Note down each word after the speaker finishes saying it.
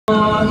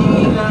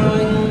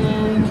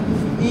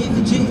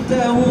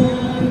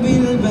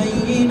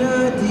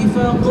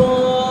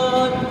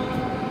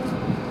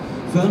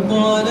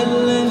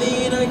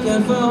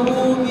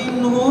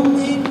منهم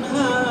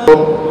إنها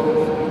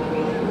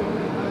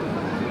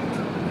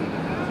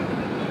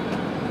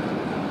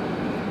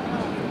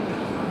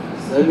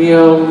سمع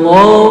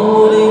الله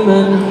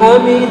لمن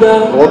حمده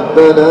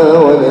ربنا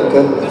ولك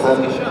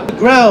الحمد.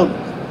 Ground.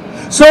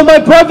 So my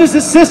brothers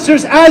and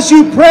sisters, as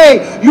you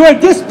pray, you are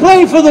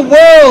displaying for the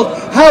world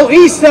how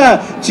Isa,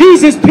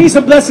 Jesus, peace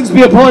and blessings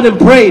be upon him,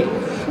 prayed,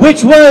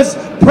 which was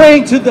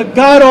praying to the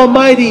God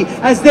Almighty,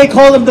 as they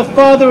call him the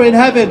Father in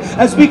heaven,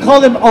 as we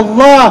call him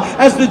Allah,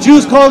 as the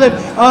Jews call him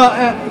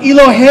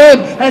Elohim,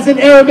 as in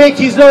Aramaic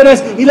he's known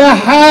as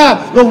Ilaha,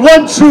 the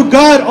one true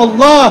God,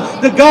 Allah,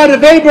 the God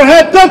of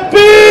Abraham.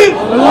 Takbir!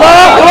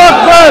 Allahu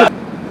Akbar!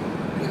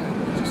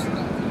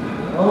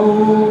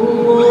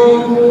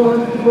 Allahu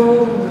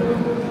Akbar.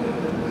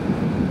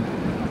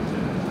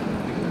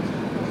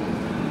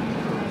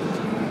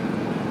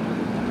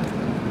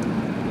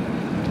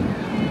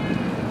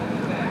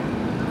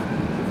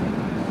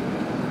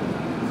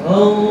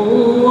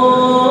 Allahu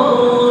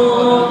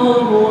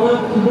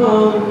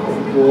Akbar,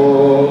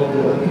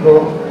 Allahu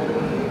Akbar.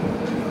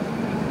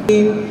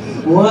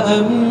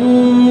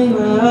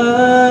 وَأَمَّا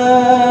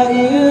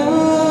إِن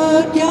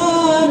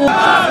كَانَ.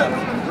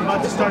 I'm about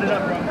to start it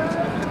up, bro.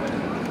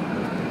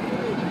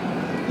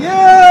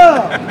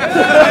 Yeah!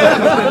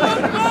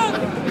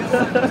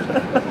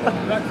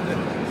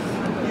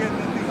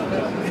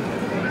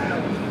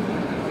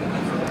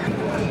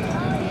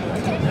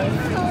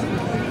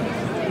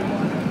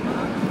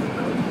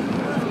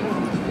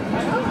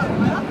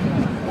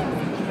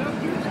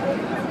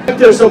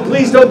 So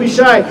please don't be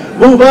shy.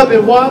 Move up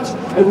and watch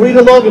and read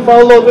along and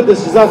follow along with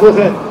this. Jazakallah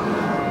khair.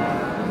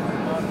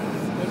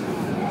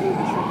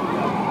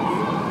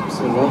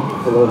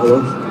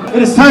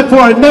 It is time for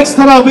our next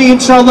Tarawih,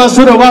 inshallah,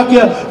 Surah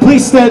Waqia.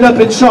 Please stand up,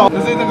 inshallah.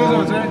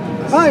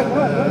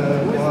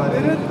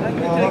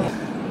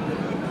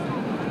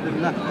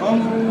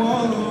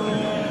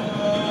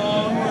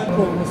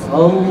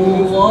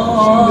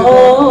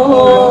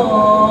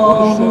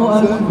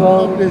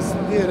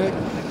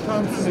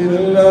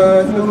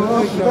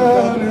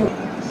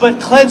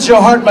 But cleanse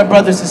your heart, my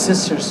brothers and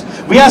sisters.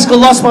 We ask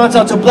Allah subhanahu wa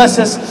ta'ala to bless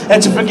us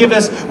and to forgive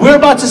us. We're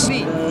about to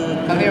speak.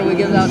 Come here, we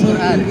give out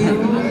Quran.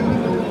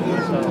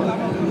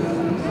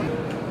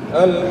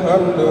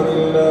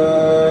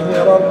 Alhamdulillahi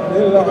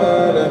Rabbil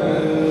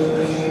Alameen.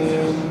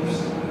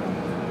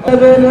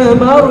 ابن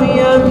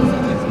مريم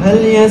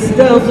هل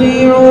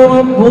يستطيع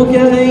ربك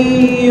أن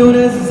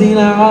ينزل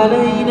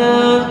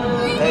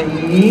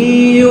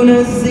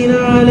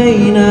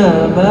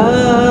علينا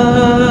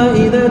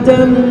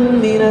مائدة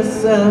من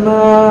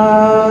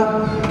السماء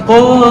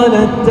قال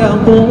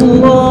اتقوا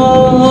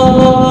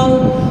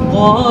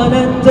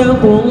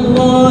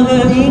الله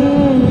إن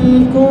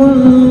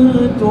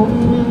كنتم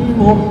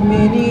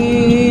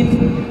مؤمنين.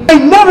 I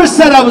never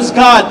said I was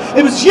God.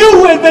 It was you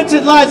who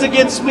invented lies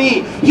against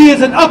me. He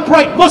is an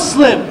upright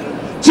Muslim.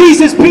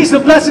 Jesus, peace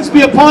and blessings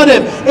be upon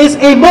him, is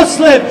a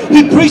Muslim.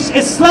 He preached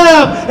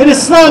Islam, and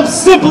Islam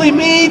simply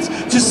means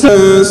to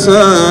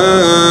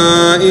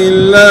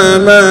إلا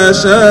ما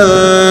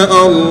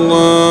شاء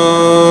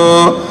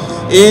الله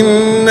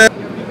إن.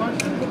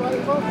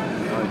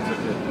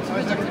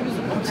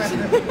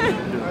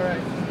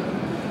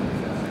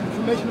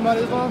 Information about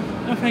Islam?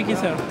 No, thank you,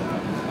 sir.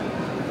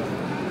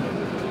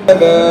 I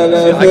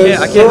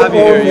can't have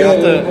you here. You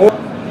have to.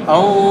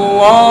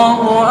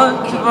 Allahu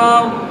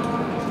Akbar.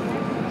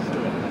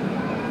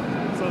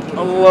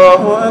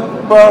 Allahu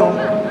Akbar.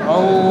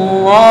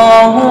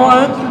 Allahu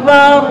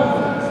Akbar.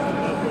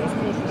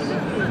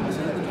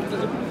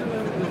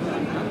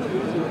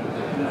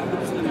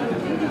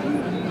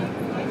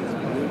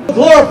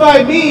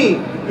 glorify me,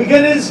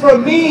 because it is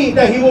from me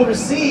that he will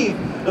receive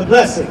the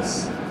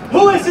blessings.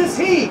 Who is this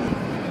he?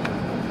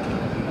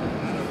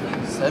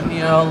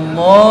 سمع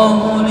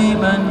الله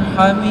لمن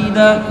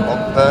حمده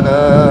ربنا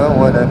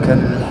ولك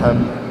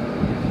الحمد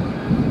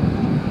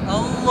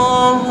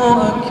الله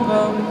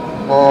أكبر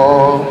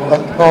الله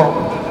أكبر.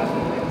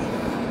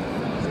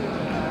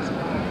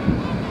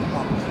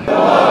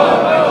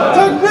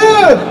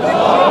 Takbir!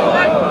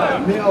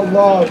 May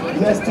Allah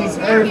bless this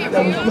earth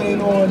that was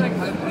playing on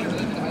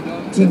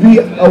to be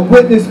a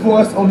witness for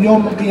us on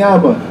Yom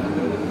Qiyamah,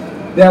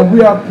 that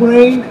we are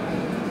praying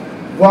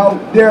while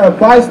there are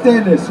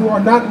bystanders who are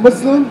not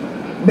Muslim.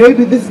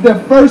 Maybe this is their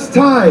first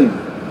time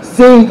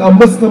seeing a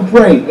Muslim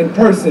pray in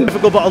person.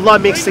 But Allah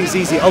makes things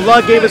easy.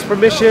 Allah gave us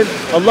permission,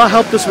 Allah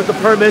helped us with the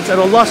permits, and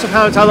Allah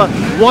subhanahu wa ta'ala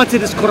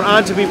wanted His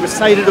Quran to be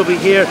recited over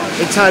here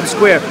in Times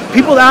Square.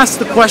 People ask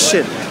the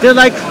question, they're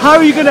like, how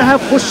are you going to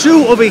have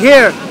khushu over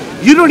here?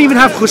 You don't even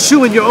have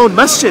khushu in your own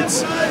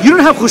masjids. You don't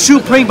have khushu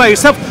praying by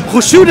yourself.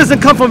 Khushu doesn't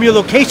come from your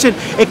location.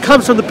 It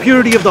comes from the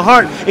purity of the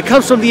heart. It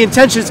comes from the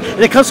intentions, and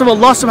it comes from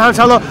Allah subhanahu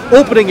wa ta'ala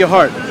opening your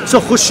heart. So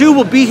khushu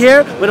will be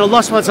here when Allah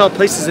subhanahu wa ta'ala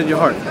places in your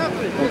heart.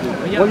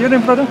 What's your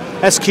name, brother?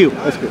 SQ.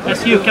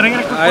 SQ. Can I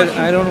get a quick question?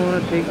 I don't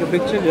want to take a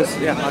picture, just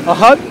a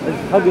hug? A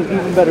hug is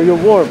even better. You're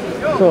warm.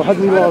 So hug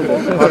me longer.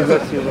 God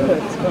bless you,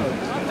 brother.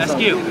 Ask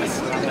you.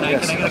 Can I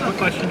get a quick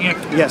question here?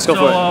 Yes, go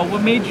for it. So,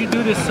 what made you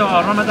do this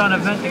Ramadan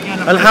event again?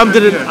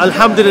 Alhamdulillah,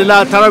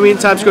 Alhamdulillah, Taraweeh in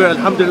Times Square,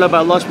 Alhamdulillah, by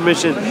Allah's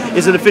permission,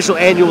 is an official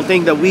annual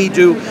thing that we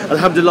do.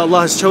 Alhamdulillah,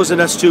 Allah has chosen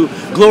us to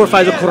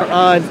glorify the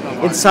Quran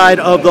inside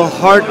of the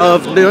heart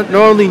of not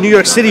only New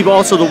York City, but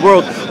also the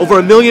world. Over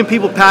 1 million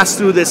people pass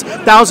through this.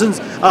 Thousands,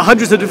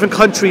 hundreds of different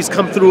countries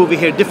come through over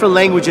here, different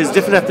languages,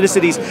 different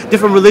ethnicities,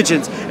 different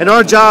religions. And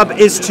our job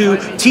is to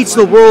teach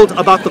the world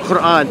about the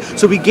Quran.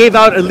 So we gave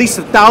out at least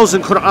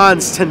 1,000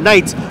 Qurans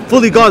tonight,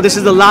 fully gone. This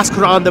is the last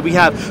Quran that we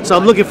have. So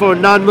I'm looking for a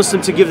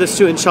non-Muslim to give this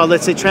to, inshallah.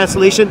 It's a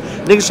translation,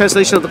 an English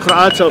translation of the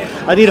Quran. So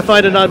I need to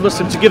find a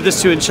non-Muslim to give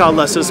this to,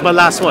 inshallah. So it's my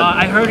last one.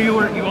 I heard you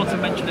also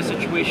mentioned the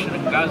situation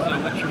in Gaza.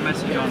 What's your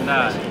message on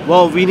that?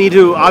 Well, we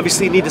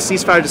obviously need a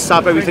ceasefire to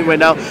stop everything right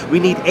now. We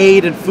need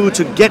aid and food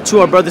to get to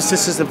our brothers and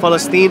sisters in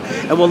Palestine.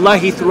 And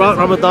wallahi, throughout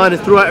Ramadan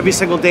and throughout every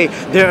single day,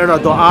 they're in our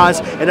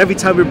du'as. And every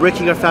time we're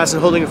breaking our fast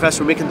and holding our fast,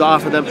 we're making du'a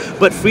for them.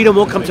 But freedom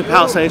will come to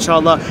Palestine,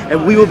 inshallah.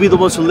 And we will be the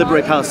ones who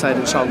liberate Palestine,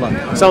 inshallah.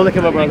 Assalamu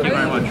alaikum, my brother. Thank you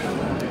very much.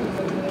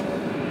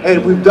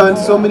 And we've done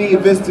so many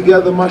events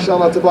together,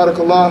 mashallah,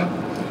 tabarakallah.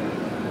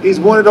 He's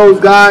one of those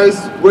guys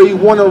where you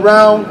want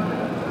around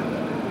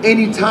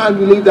anytime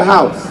you leave the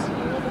house.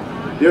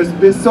 There's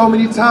been so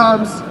many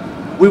times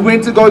we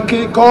went to go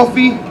get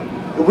coffee,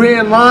 we're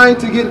in line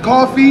to get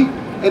coffee,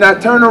 and I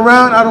turn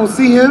around, I don't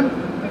see him,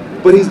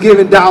 but he's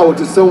giving da'wah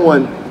to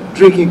someone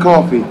drinking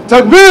coffee.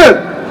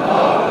 Takbir!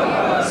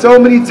 So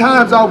many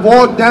times I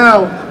walk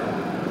down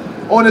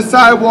on the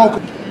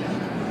sidewalk.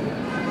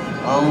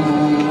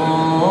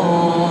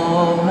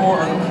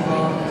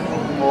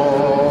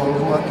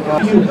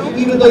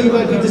 Even though you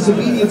might be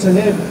disobedient to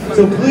him,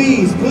 so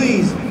please,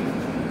 please,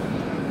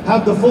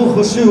 have the full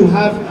khushu,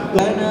 have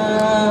the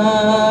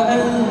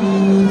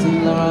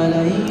أنزل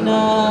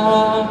علينا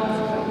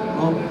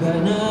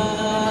ربنا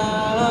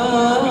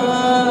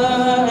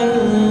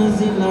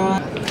أنزل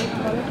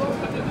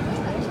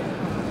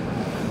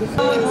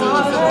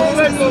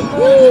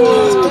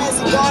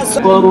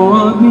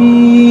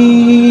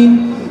قربين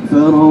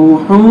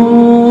فروح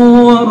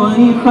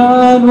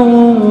وريحان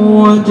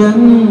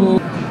وجنة.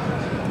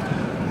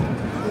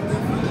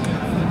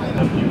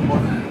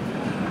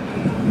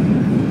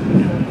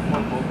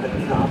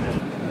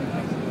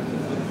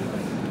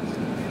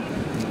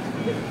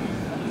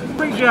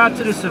 Brings you out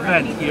to this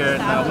event here,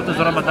 and what does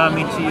Ramadan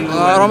mean to you?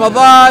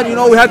 Ramadan, you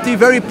know, we have to be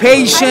very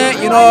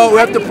patient. You know, we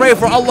have to pray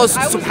for Allah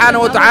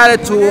subhanahu wa ta'ala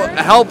to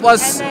help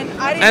us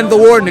end the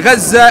war in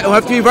Gaza. We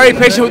have to be very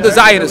patient with the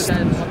Zionists,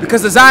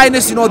 because the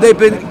Zionists, you know, they've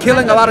been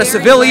killing a lot of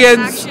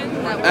civilians.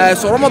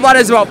 So Ramadan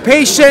is about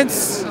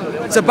patience.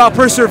 It's about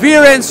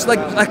perseverance,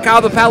 like how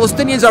the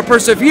Palestinians are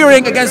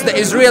persevering against the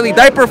Israeli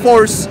diaper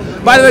force.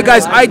 By the way,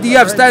 guys,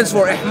 IDF stands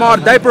for Ihmar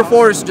Diaper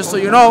Force, just so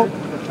you know.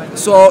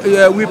 So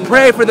we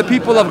pray for the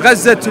people of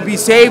Gaza to be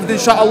saved,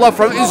 inshallah,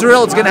 from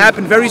Israel. It's going to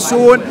happen very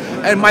soon.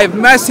 And my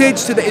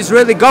message to the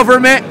Israeli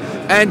government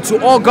and to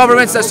all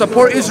governments that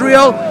support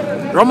Israel,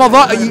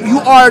 Ramadan, you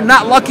are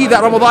not lucky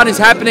that Ramadan is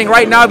happening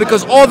right now,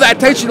 because all the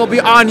attention will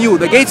be on you.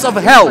 The gates of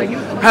hell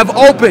have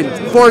opened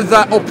for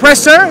the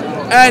oppressor,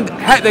 and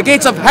the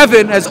gates of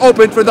heaven has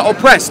opened for the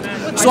oppressed.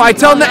 So I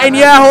tell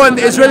Netanyahu and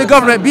the Israeli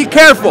government, be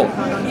careful.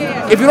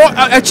 If you don't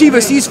achieve a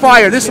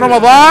ceasefire this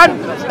Ramadan,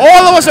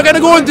 all of us are going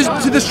to go into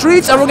the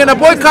streets and we're going to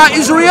boycott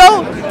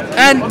Israel,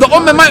 and the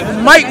Ummah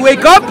might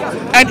wake up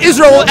and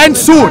Israel will end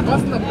soon,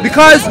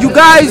 because you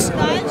guys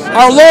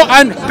are low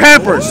on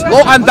pampers,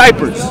 low on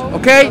diapers.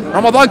 Okay?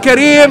 Ramadan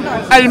Kareem,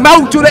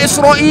 al-mawt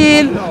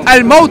li-Israel,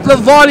 al-mawt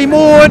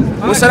lil-zalimun,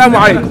 wa salamu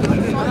alaykum.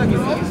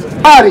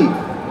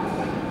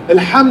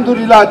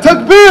 Alhamdulillah,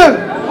 takbir!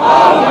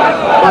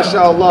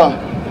 MashaAllah.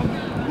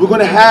 We're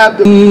going to have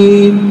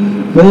the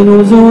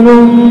فنزل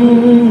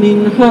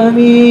من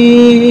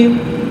حميم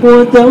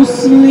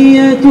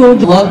وتصلية.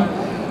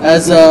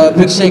 As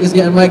Big Sheikh is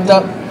getting mic'd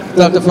up,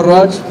 Dr.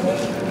 Faraj.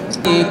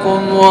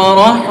 عليكم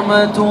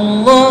ورحمة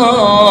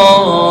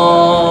الله.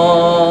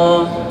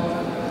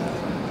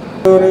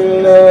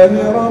 لله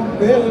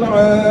رب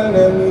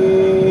العالمين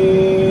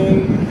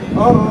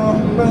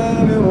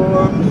الرحمن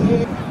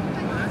الرحيم.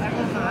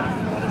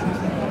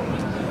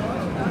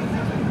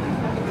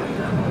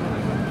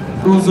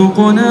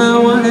 ارزقنا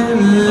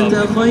وأنت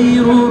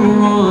خير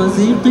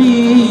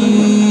الرازقين.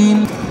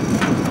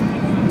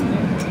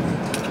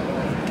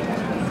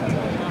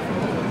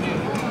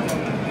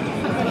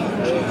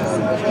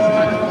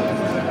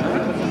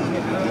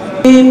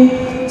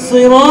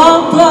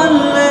 صراط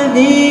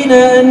الذين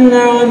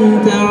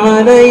أنعمت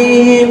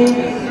عليهم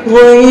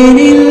غير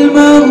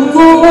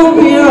المغضوب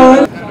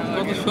عليهم.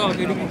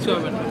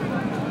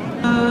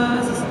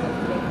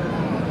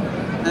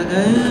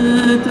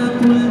 أأنت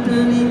قلت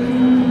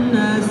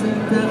للناس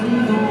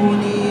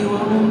اتخذوني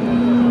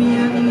وأمي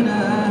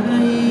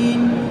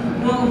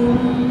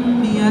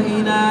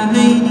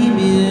إلهين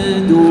من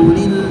دون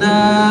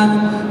الله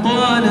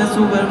قال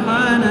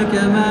سبحانك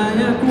ما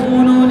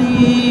يكون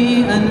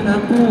لي أن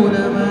أقول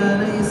ما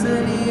ليس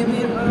لي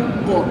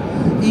بحق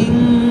إن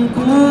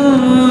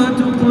كنت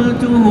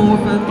قلته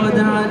فقد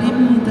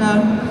علمته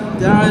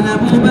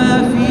تعلم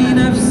ما في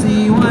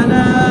نفسي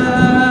ولا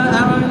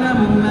أعلم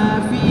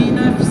ما في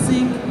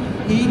نفسك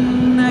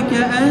إنك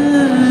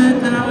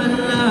أنت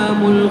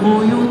علام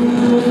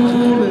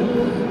الغيوب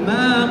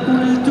ما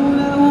قلت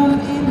لهم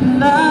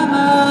إلا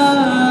ما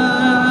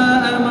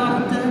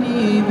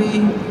أمرتني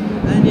به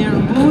أن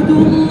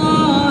اعبدوا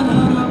الله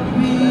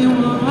ربي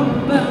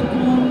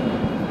وربكم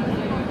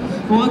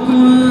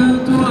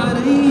وكنت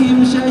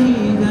عليهم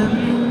شهيدا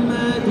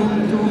ما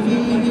دمت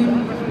فيهم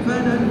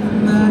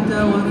فلما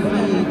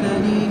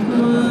توفيتني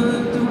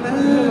كنت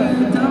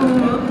أنت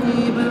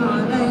الرقيب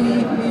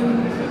عليهم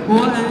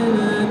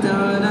وأنت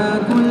على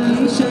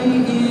كل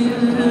شيء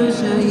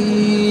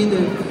شهيد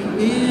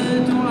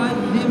إن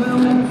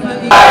تعذبهم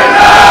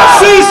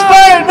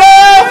Ceasefire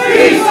now!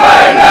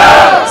 Ceasefire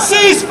now!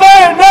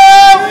 Ceasefire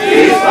now!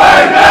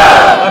 Ceasefire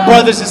now! My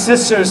brothers and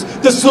sisters,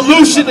 the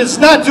solution is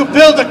not to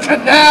build a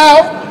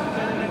canal.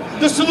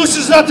 The solution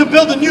is not to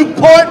build a new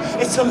port.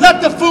 It's to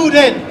let the food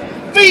in.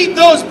 Feed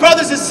those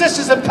brothers and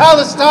sisters in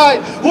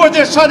Palestine who are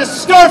there trying to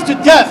starve to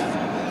death.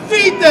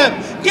 Feed them.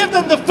 Give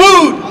them the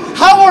food.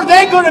 How are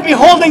they going to be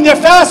holding their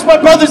fast, my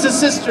brothers and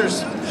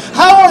sisters?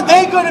 How are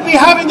they going to be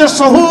having their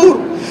suhoor?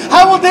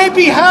 How will they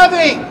be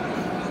having?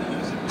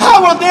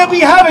 How will they be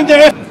having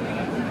their...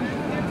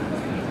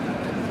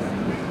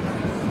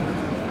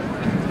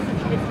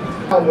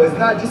 It's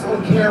not just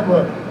on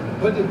camera,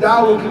 but the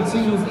dawah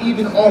continues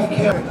even off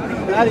camera.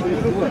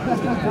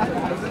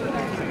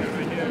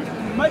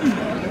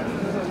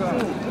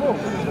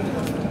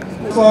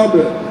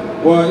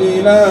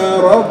 وإلى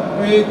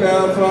ربك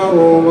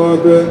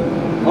فارغب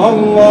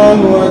الله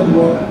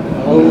أكبر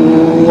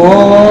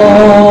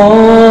الله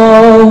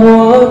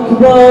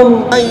أكبر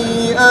أي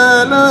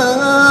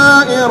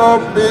آلاء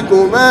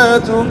ربكما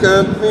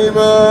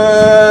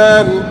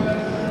تكذبان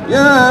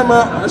يا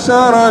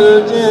معشر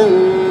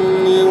الجن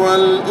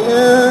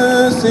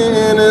والإنس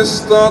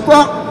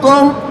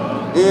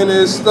إن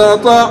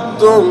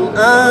استطعتم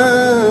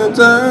أن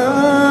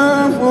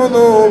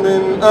تنفذوا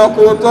من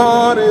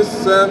أقطار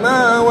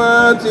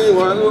السماوات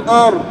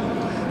والأرض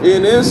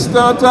إن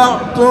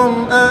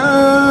استطعتم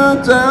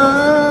أن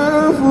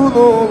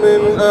تنفذوا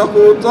من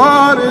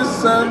أقطار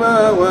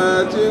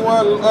السماوات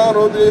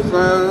والأرض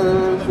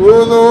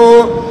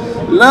فانفذوا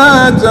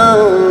لا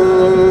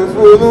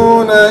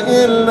تنفذون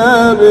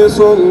إلا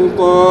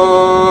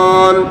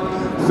بسلطان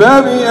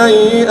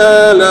فبأي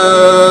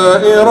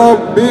آلاء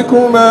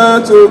ربكما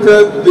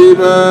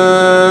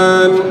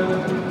تكذبان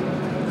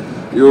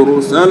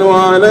يرسل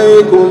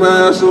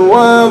عليكما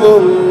شواظ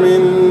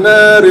من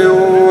نار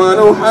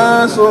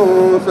ونحاس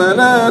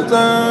فلا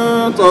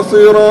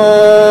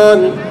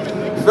تنتصران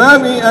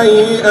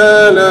فبأي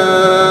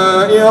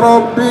آلاء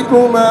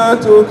ربكما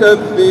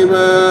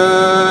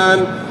تكذبان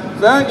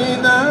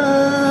فإذا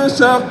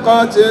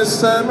انشقت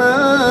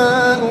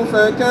السماء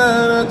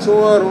فكانت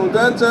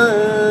وردة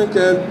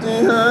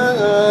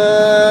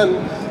كالدهان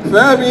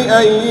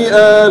فبأي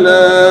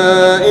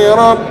آلاء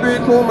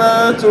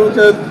ربكما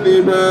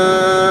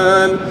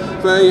تكذبان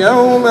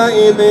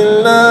فيومئذ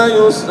لا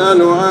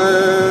يسأل عن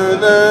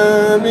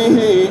ذنبه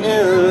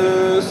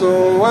إنس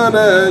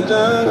ولا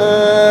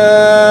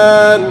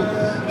جان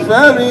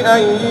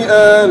فبأي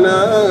آلاء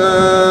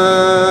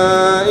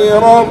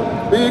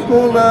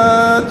ربكما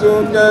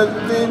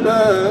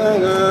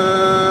تكذبان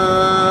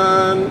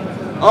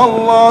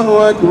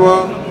الله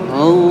أكبر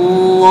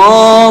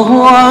الله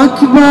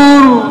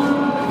أكبر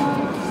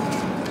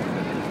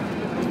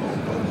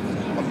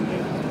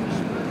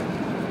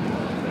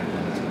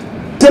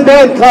To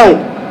mankind.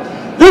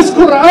 This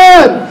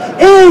Quran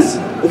is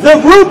the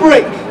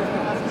rubric.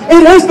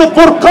 It is the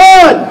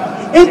Furqan.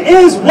 It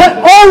is what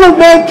all of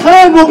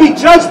mankind will be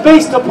judged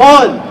based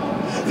upon.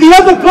 The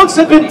other books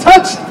have been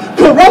touched,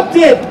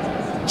 corrupted,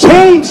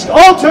 changed,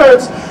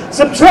 altered,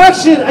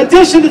 subtraction,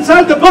 addition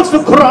inside the books. The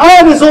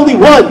Quran is only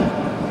one.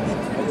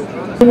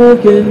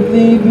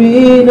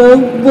 المكذبين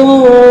الضالين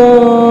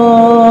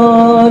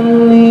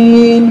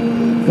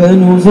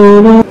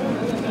فنزل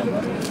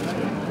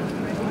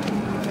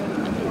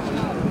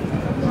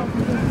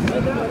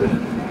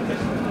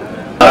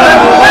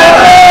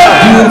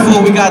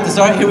Beautiful, we got this.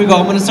 Alright, here we go.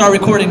 I'm gonna start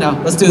recording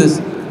now. Let's do this.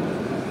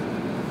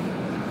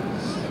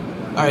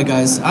 Alright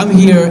guys, I'm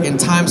here in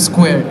Times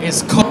Square.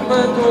 It's called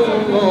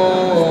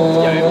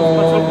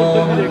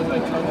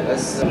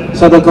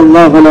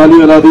Sadaqallahu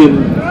al-Ali al-Azim.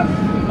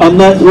 I'm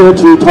not here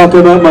to talk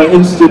about my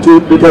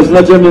institute because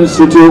Najm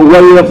Institute,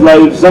 Way of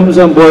Life,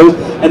 Zamzam Boys,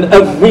 and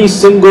every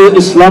single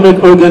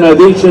Islamic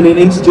organization and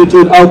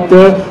institute out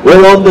there,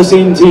 we're on the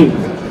same team.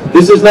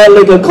 This is not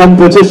like a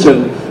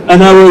competition.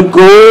 And our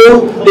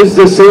goal is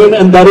the same,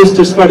 and that is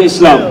to spread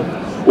Islam.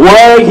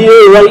 Why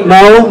here right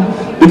now?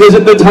 Because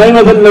at the time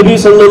of the Nabi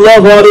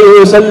sallallahu alayhi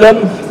wa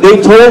sallam,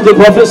 they told the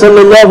Prophet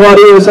sallallahu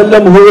alayhi wa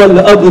sallam, Huwa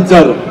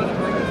al-Abtar.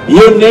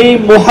 Your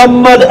name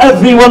Muhammad,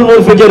 everyone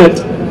will forget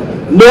it.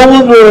 No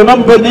one will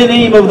remember the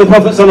name of the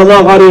Prophet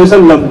sallallahu alayhi wa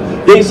sallam.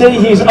 They say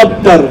he's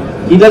Abtar.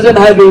 He doesn't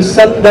have a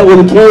son that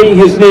will carry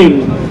his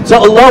name. So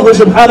Allah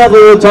subhanahu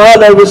wa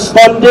ta'ala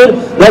responded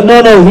that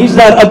no, he's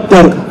not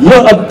Abtar,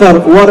 you're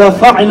Abtar.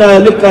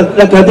 وَرَفَعْنَا لَكَ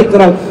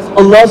ذِكْرًا.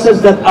 Allah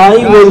says that I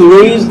will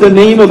raise the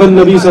name of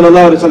Nabi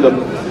sallallahu alaihi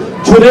wasallam.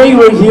 Today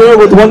we're here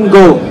with one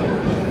goal,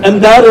 and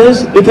that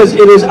is because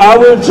it is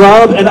our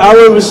job and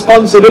our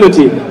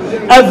responsibility.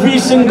 Every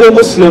single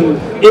Muslim,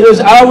 it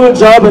is our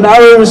job and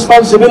our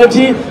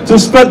responsibility to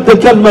spread the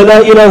kalma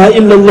la ilaha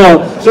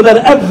illallah, so that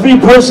every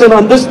person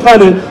on this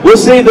planet will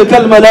say the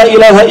kalma la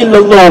ilaha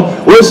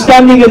illallah. We're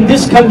standing in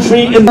this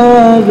country in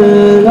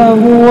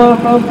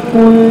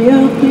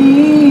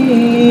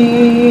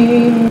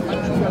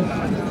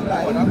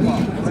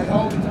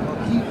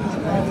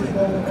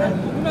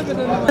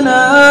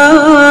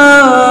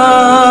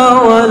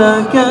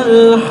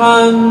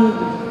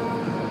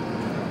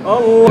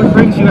What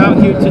brings you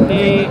out here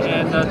today,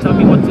 and tell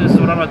me what does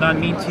Ramadan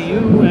mean to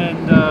you,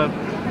 and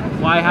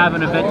why have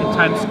an event in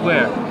Times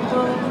Square?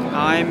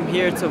 I'm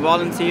here to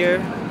volunteer,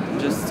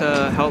 just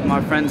to help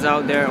my friends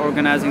out there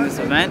organizing this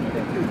event.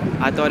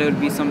 I thought it would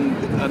be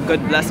a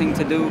good blessing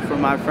to do for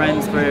my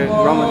friends for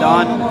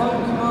Ramadan.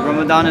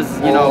 Ramadan is,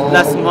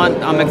 blessed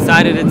month. I'm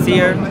excited it's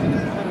here.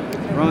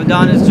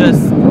 Ramadan is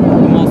just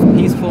the most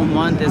peaceful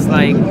month. It's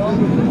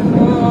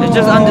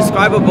just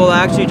undescribable.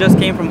 I actually just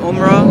came from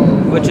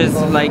Umrah, which is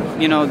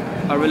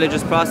a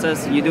religious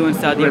process you do in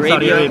Saudi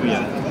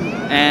Arabia.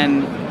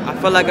 And I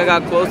feel like I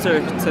got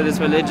closer to this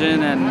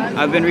religion, and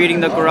I've been reading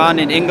the Quran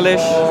in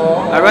English.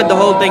 I read the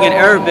whole thing in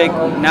Arabic.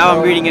 Now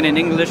I'm reading it in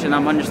English and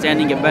I'm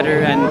understanding it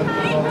better, and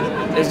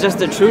it's just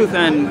the truth,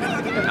 and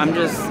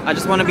I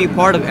just want to be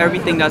part of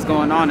everything that's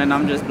going on, and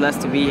I'm just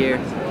blessed to be here.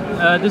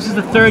 This is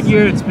the third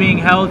year it's being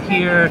held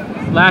here.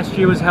 Last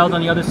year was held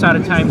on the other side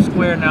of Times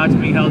Square. Now it's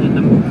being held in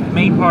the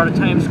main part of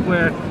Times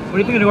Square. What do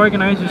you think of the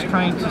organizers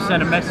trying to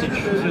send a message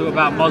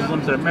about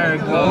Muslims in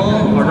America,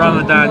 or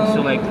Ramadan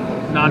to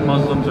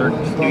non-Muslims or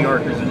just New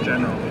Yorkers in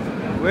general?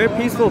 We're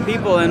peaceful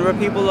people, and we're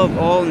people of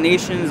all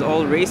nations,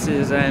 all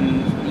races,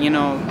 and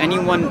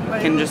anyone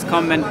can just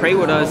come and pray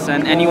with us,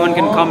 and anyone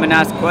can come and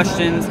ask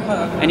questions.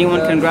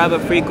 Anyone can grab a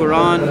free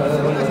Quran.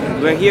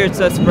 We're here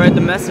to spread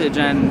the message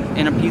and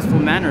in a peaceful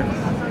manner. Do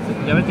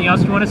you have anything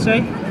else you want to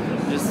say?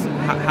 Just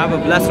have a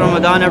blessed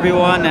Ramadan,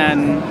 everyone,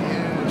 and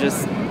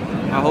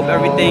I hope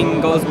everything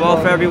goes well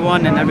for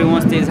everyone and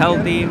everyone stays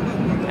healthy,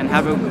 and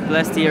have a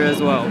blessed year as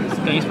well.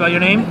 Can you spell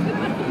your name?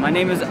 My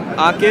name is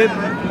Aqib.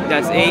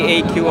 That's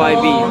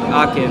A-A-Q-I-B.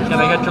 Aqib. Can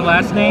I get your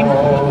last name?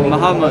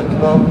 Muhammad.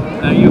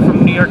 Are you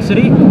from New York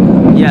City?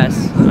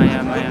 Yes, I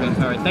am.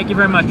 All right, thank you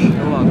very much.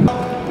 You're welcome.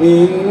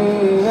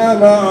 إن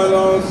مع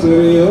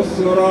العسر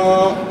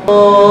يسرا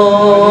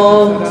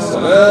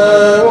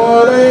السلام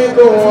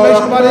عليكم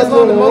ورحمة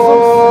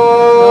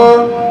الله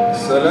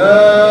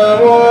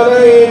السلام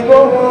عليكم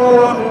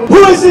ورحمة. Who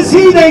is this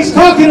he that he's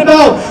talking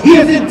about? He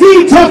is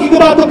indeed talking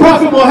about the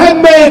Prophet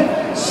Muhammad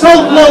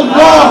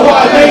sallallahu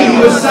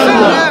alayhi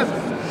wasallam.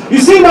 You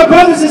see, my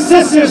brothers and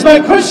sisters, my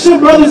Christian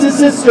brothers and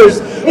sisters,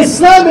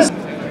 Islam is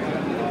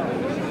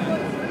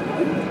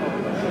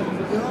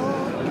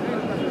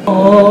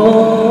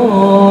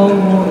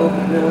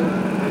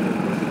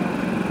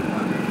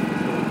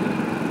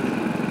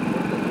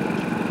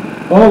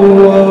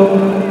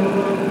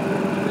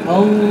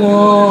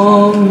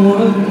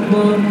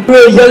we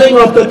are yelling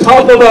off the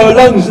top of our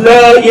lungs,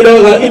 La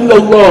ilaha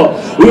illallah.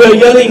 We are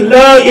yelling,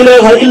 La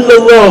ilaha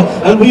illallah.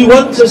 And we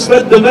want to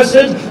spread the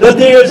message that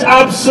there is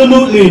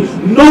absolutely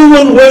no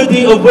one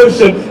worthy of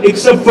worship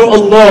except for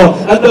Allah.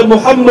 And that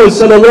Muhammad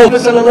sallallahu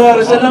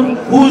alaihi wasallam,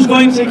 who's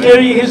going to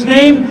carry his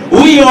name?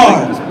 We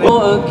are.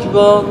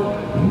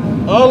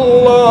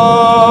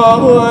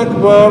 Allahu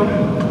Akbar.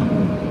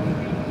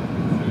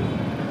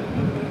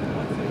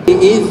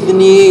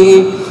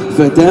 بإذني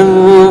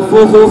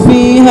فتنفخ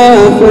فيها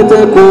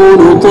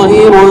فتكون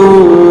طيرا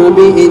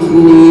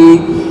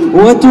بإذني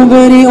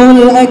وتبرئ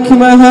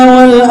الأكمه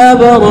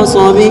والأبرص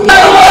بإذني.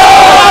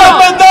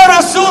 محمد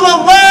رسول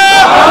الله.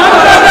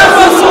 محمد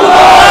رسول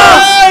الله.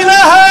 لا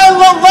إله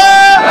إلا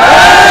الله.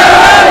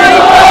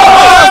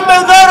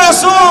 محمد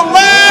رسول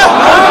الله.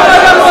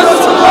 محمد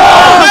رسول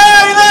الله. لا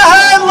إله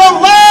إلا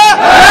الله.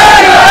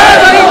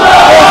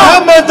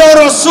 محمد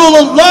رسول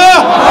الله.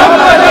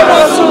 محمد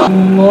رسول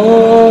الله.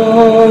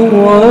 الله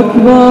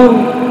أكبر.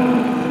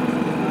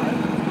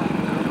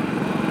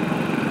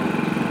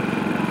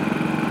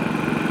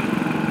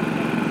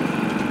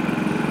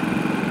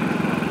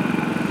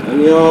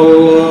 سمع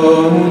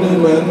الله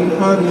لمن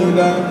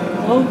حمده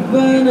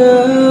ربنا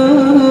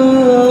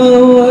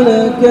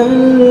ولك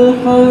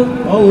الحمد.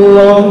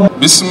 الله.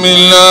 بسم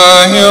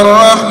الله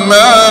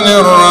الرحمن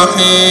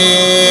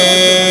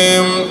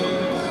الرحيم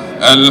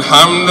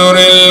الحمد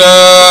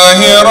لله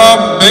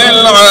رب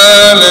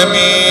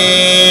العالمين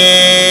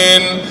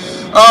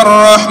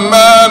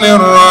الرحمن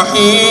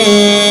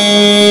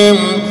الرحيم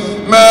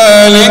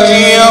مالك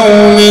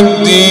يوم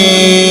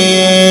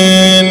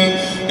الدين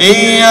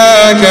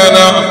إياك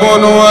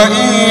نعبد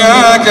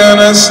وإياك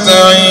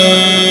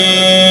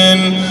نستعين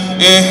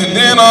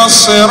اهدنا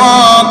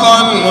الصراط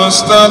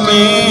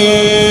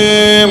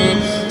المستقيم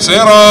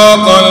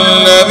صراط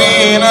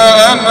الذين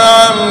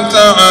أنعمت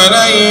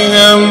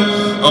عليهم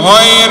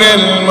غير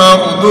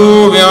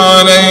المغضوب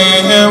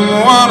عليهم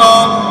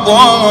ولا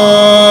الضالين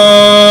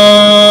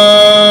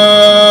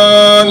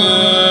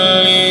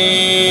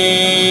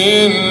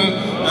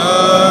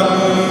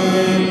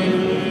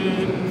آمين.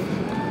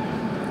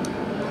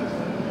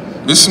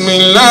 بسم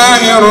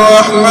الله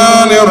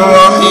الرحمن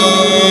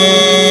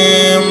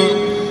الرحيم.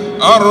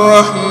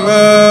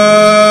 الرحمن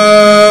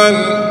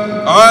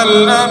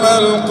علم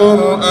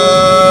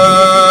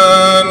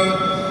القرآن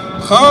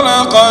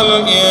خلق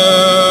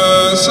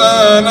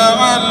الإنسان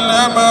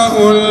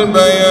علمه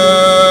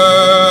البيان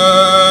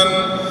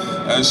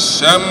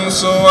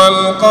الشمس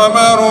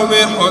والقمر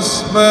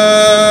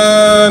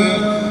بحسبان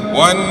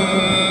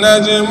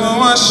والنجم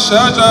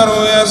والشجر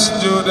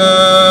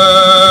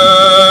يسجدان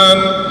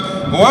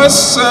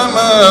والسماء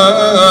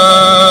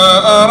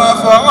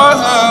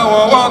رفعها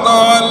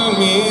ووضع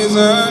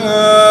الميزان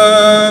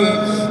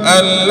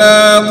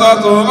ألا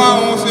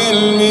تطغوا في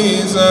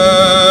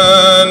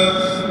الميزان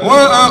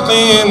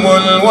وأقيموا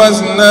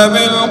الوزن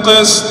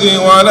بالقسط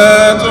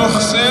ولا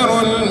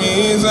تخسروا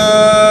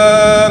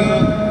الميزان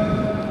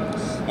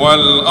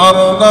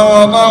والأرض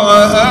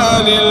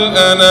وضعها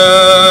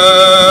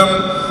للأنام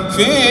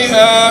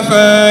فيها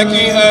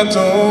فاكهة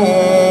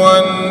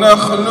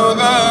والنخل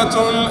ذات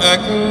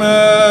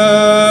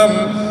الأكمام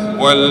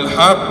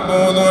والحب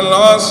ذو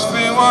العصف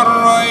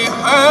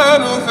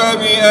والريحان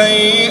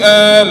فبأي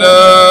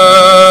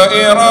آلاء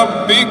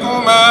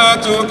ربكما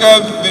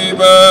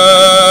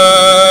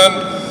تكذبان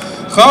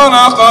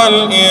خلق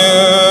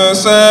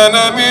الإنسان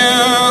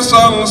من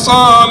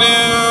صلصال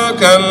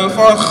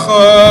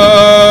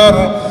كالفخار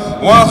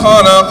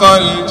وخلق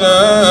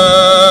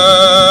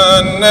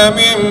الجان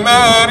من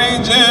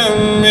مارج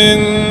من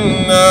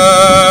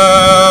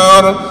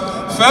نار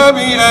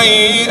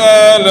فبأي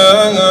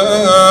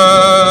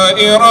آلاء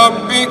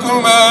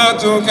ربكما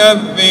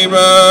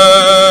تكذبان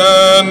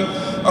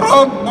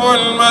رب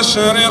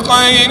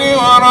المشرقين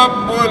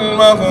ورب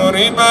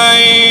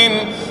المغربين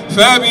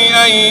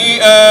فبأي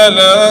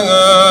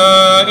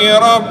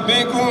آلاء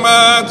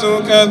ربكما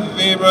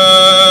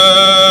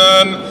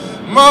تكذبان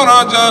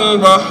مرج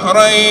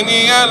البحرين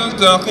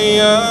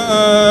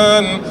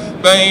يلتقيان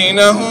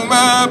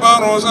بينهما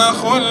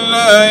برزخ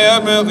لا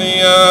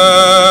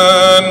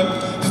يبغيان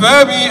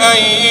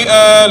فبأي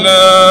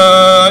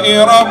آلاء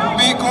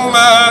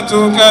ربكما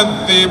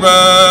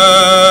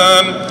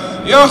تكذبان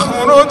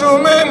يخرج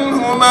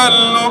منهما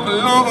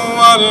اللؤلؤ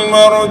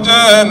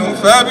والمرجان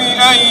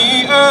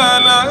فبأي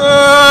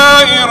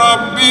آلاء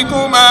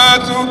ربكما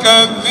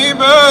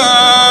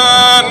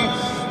تكذبان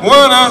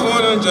وله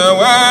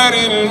الجوار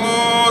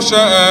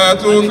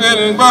المنشآت في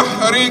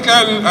البحر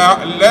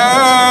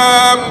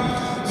كالأعلام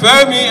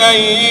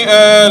فبأي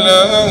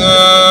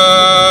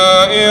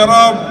آلاء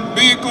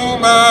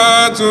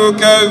ربكما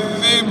تكذبان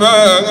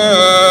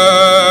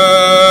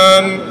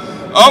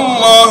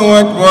الله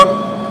أكبر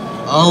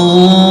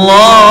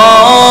الله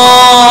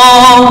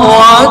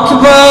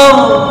أكبر.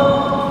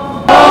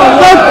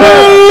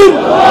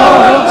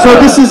 So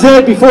this is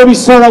it. Before we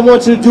start, I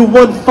want you to do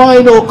one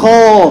final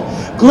call,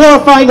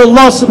 glorifying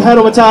Allah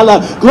subhanahu wa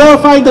ta'ala,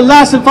 glorifying the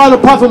last and final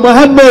Prophet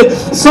Muhammad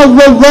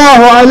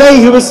sallallahu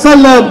alayhi wa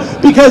sallam,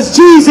 because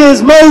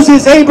Jesus,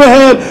 Moses,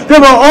 Abraham, they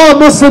were all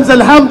Muslims,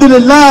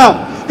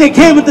 alhamdulillah. They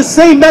came with the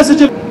same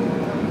message of... You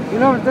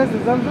know what this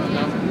is? I'm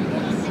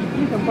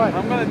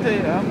going to tell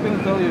you.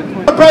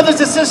 Our brothers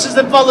and sisters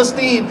in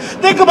Palestine.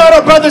 Think about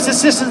our brothers and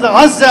sisters in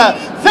Gaza.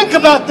 Think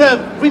about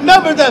them.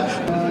 Remember them.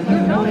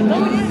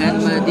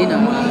 And Medina,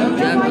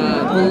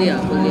 kuliah.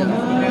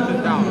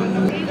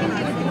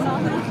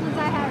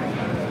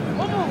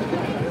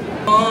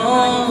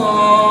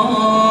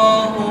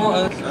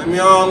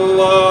 سمع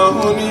الله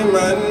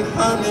لمن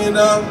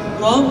حمده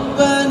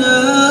ربنا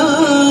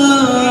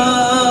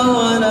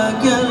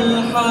ولك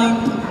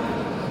الحمد.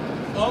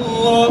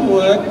 الله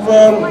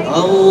أكبر.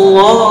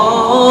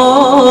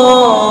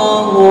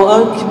 الله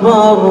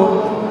أكبر.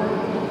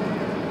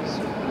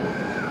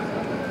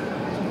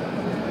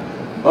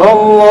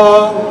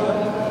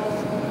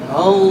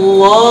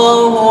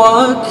 الله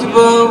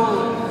أكبر.